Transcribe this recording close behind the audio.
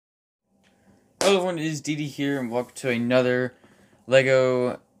Hello everyone, it is DD here, and welcome to another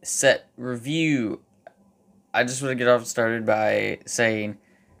LEGO set review. I just want to get off started by saying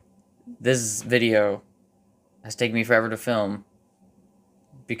this video has taken me forever to film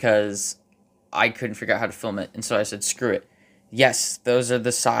because I couldn't figure out how to film it, and so I said screw it. Yes, those are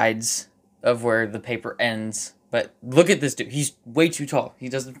the sides of where the paper ends, but look at this dude. He's way too tall.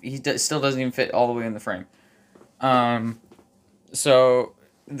 He still doesn't even fit all the way in the frame. So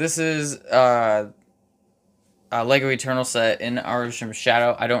this is LEGO Eternal set in Arishem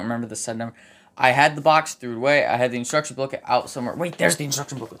Shadow. I don't remember the set number. I had the box, threw it away. I had the instruction booklet out somewhere. Wait, there's the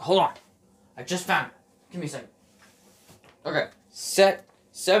instruction booklet. Hold on. I just found it. Give me a second. Okay. Set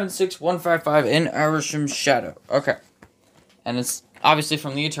 76155 in Arishem Shadow. Okay. And it's obviously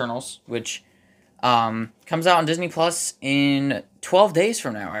from the Eternals, which comes out on Disney Plus in 12 days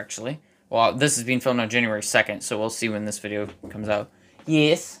from now, actually. Well, this is being filmed on January 2nd, so we'll see when this video comes out.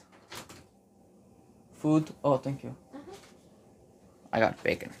 Yes. Food. Oh, thank you. I got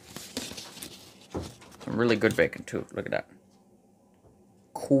bacon. Some really good bacon, too. Look at that.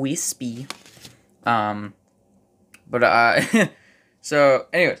 Crispy. So,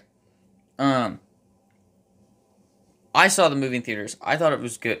 anyways. I saw the movie in theaters. I thought it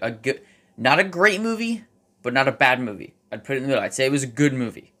was good. Not a great movie, but not a bad movie. I'd put it in the middle. I'd say it was a good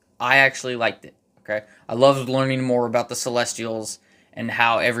movie. I actually liked it. Okay? I loved learning more about the Celestials and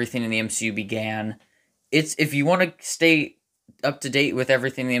how everything in the MCU began. If you want to stay up to date with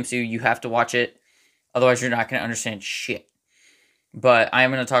everything in the MCU, you have to watch it. Otherwise, you're not going to understand shit. But I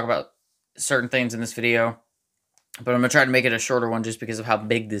am going to talk about certain things in this video. But I'm going to try to make it a shorter one just because of how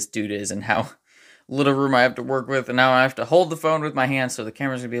big this dude is and how little room I have to work with. And now I have to hold the phone with my hand, so the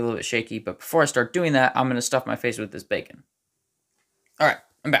camera's going to be a little bit shaky. But before I start doing that, I'm going to stuff my face with this bacon. Alright,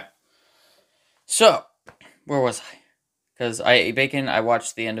 I'm back. So, where was I? Because I ate bacon, I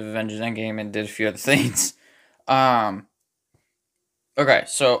watched the end of Avengers Endgame, and did a few other things. Okay,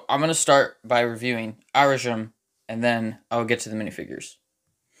 so I'm going to start by reviewing Arishem, and then I'll get to the minifigures.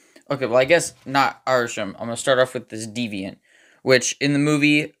 Okay, well, I guess not Arishem. I'm going to start off with this Deviant, which in the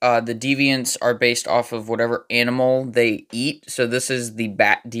movie, the Deviants are based off of whatever animal they eat. So this is the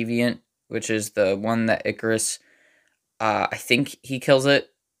Bat Deviant, which is the one that Icarus, I think he kills it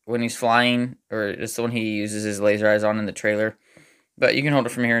when he's flying, or it's the one he uses his laser eyes on in the trailer. But you can hold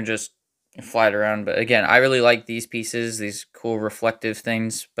it from here and just fly it around. But again, I really like these pieces, these cool reflective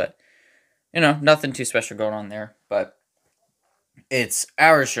things. But, you know, nothing too special going on there. But it's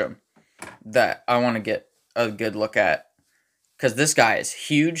Arishem that I want to get a good look at, because this guy is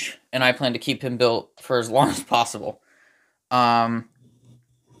huge, and I plan to keep him built for as long as possible.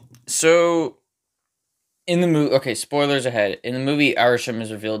 So in the movie, okay, spoilers ahead. In the movie, Arishem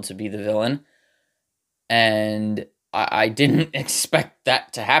is revealed to be the villain, and I didn't expect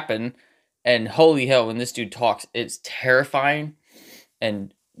that to happen. And holy hell, when this dude talks, it's terrifying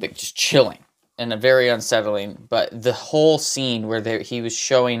and like just chilling and very unsettling. But the whole scene where he was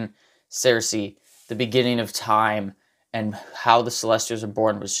showing Cersei the beginning of time and how the Celestials are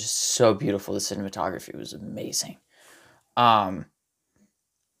born was just so beautiful. The cinematography was amazing.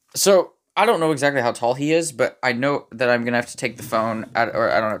 So I don't know exactly how tall he is, but I know that I'm going to have to take the phone out,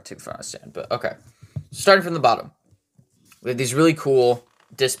 or I don't have to take the phone out of stand, but okay. Starting from the bottom, we have these really cool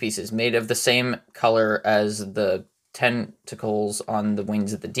disc pieces made of the same color as the tentacles on the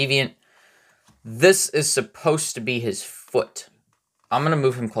wings of the Deviant. This is supposed to be his foot. I'm going to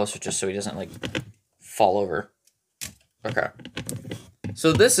move him closer just so he doesn't, like, fall over. Okay.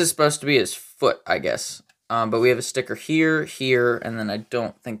 So this is supposed to be his foot, I guess. But we have a sticker here, here, and then I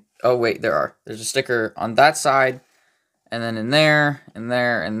don't think... Oh, wait, there's a sticker on that side, and then in there, and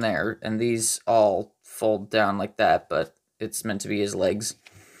there, and there. And these all fold down like that, but it's meant to be his legs.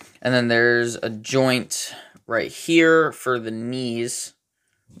 And then there's a joint right here for the knees.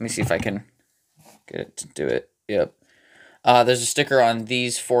 Let me see if I can get it to do it. Yep. There's a sticker on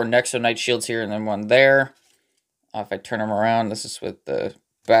these 4 Nexo Knight shields here, and then one there. If I turn him around, this is what the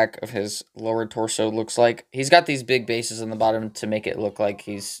back of his lower torso looks like. He's got these big bases on the bottom to make it look like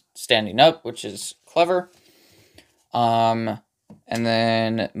he's standing up, which is clever. And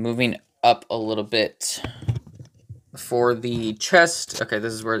then moving up a little bit for the chest. Okay,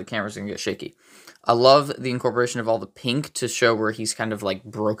 this is where the camera's gonna get shaky. I love the incorporation of all the pink to show where he's kind of like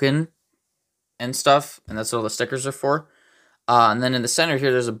broken and stuff, and that's what all the stickers are for. And then in the center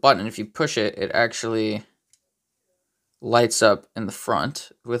here, there's a button. If you push it, it actually lights up in the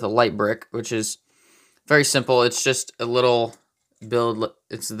front with a light brick, which is very simple. It's just a little build.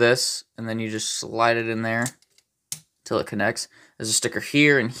 It's this, and then you just slide it in there till it connects. There's a sticker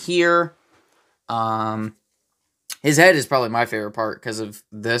here and here. His head is probably my favorite part because of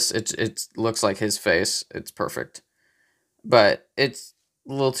this. It looks like his face. It's perfect. But it's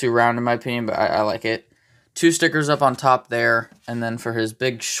a little too round in my opinion, but I like it. 2 stickers up on top there. And then for his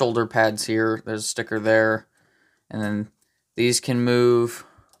big shoulder pads here, there's a sticker there. And then these can move.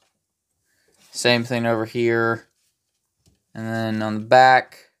 Same thing over here. And then on the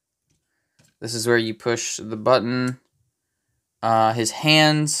back, this is where you push the button. His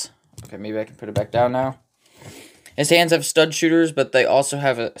hands. Okay, maybe I can put it back down now. His hands have stud shooters, but they also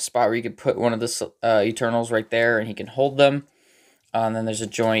have a spot where you could put one of the Eternals right there, and he can hold them. And then there's a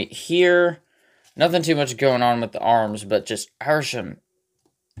joint here. Nothing too much going on with the arms, but just Arishem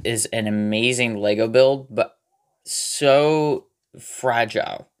is an amazing Lego build, but so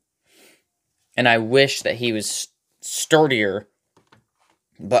fragile. And I wish that he was sturdier,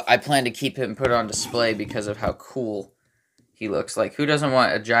 but I plan to keep him put on display because of how cool he looks. Like, who doesn't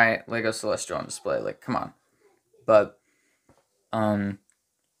want a giant Lego Celestial on display? Like, come on. But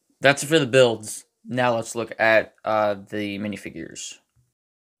that's it for the builds. Now let's look at the minifigures.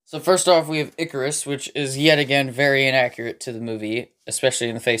 So first off, we have Icarus, which is yet again very inaccurate to the movie, especially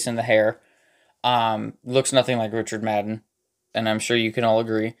in the face and the hair. Looks nothing like Richard Madden, and I'm sure you can all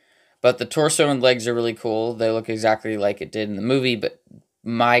agree. But the torso and legs are really cool. They look exactly like it did in the movie, but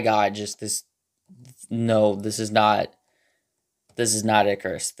my God, just this. No, this is not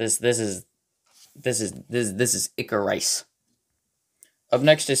Icarus. This is Icarus. Up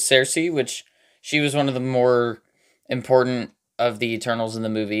next is Cersei, which she was one of the more important of the Eternals in the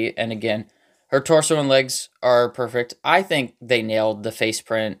movie. And again, her torso and legs are perfect. I think they nailed the face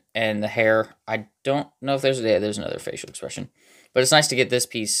print and the hair. I don't know if there's another facial expression. But it's nice to get this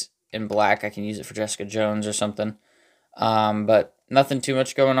piece in black. I can use it for Jessica Jones or something. But nothing too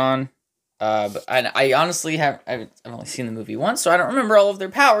much going on. But I honestly I've only seen the movie once, so I don't remember all of their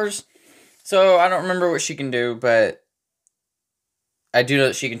powers. So I don't remember what she can do, but I do know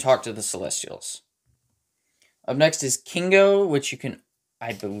that she can talk to the Celestials. Up next is Kingo, which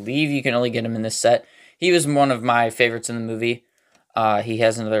I believe you can only get him in this set. He was one of my favorites in the movie. He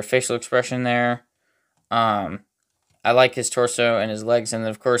has another facial expression there. I like his torso and his legs, and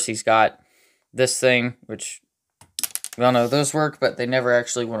then of course he's got this thing, which we all know those work, but they never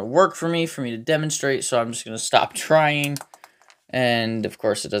actually want to work for me to demonstrate, so I'm just going to stop trying. And of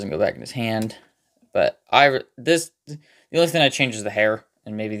course it doesn't go back in his hand. But the only thing I change is the hair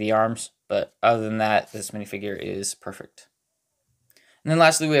and maybe the arms, but other than that, this minifigure is perfect. And then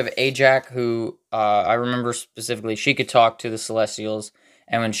lastly, we have Ajax, who I remember specifically, she could talk to the Celestials,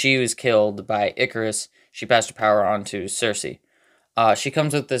 and when she was killed by Icarus, she passed her power on to Cersei. She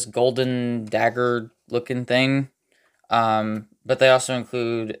comes with this golden dagger-looking thing, but they also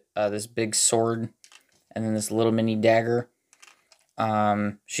include this big sword and then this little mini dagger.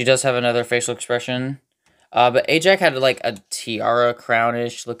 She does have another facial expression. But Ajax had like a tiara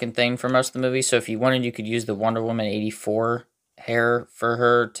crownish looking thing for most of the movie, so if you wanted, you could use the Wonder Woman 84 hair for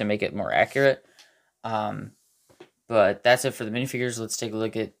her to make it more accurate. But that's it for the minifigures. Let's take a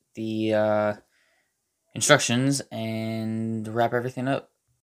look at the instructions and wrap everything up.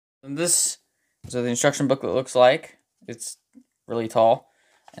 This is what the instruction booklet looks like. It's really tall.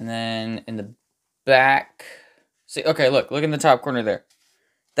 And then in the back, see, okay, look in the top corner there.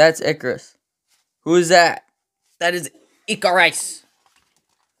 That's Icarus. Who is that? That is Icarus.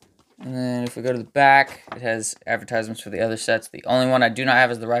 And then if we go to the back, it has advertisements for the other sets. The only one I do not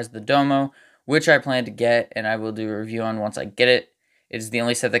have is the Rise of the Domo, which I plan to get, and I will do a review on once I get it. It is the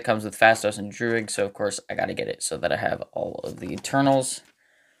only set that comes with Phastos and Druig, so of course I gotta get it so that I have all of the Eternals.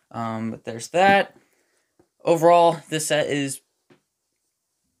 But there's that. Overall, this set is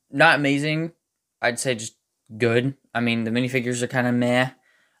not amazing. I'd say just good. I mean, the minifigures are kind of meh.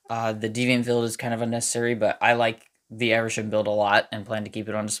 The Deviant build is kind of unnecessary, but I like the Arishem build a lot and plan to keep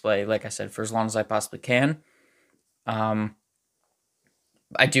it on display, like I said, for as long as I possibly can. I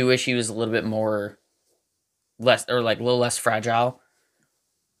do wish he was a little bit more a little less fragile.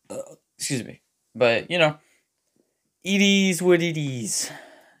 Excuse me. But, you know, it is what it is.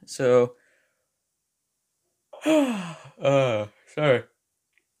 So, sorry.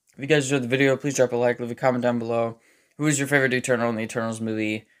 If you guys enjoyed the video, please drop a like, leave a comment down below. Who is your favorite Eternal in the Eternals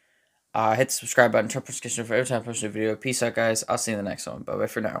movie? Hit the subscribe button, turn notifications for every time I post a video. Peace out, guys. I'll see you in the next one. Bye-bye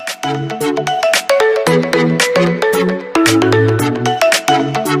for now.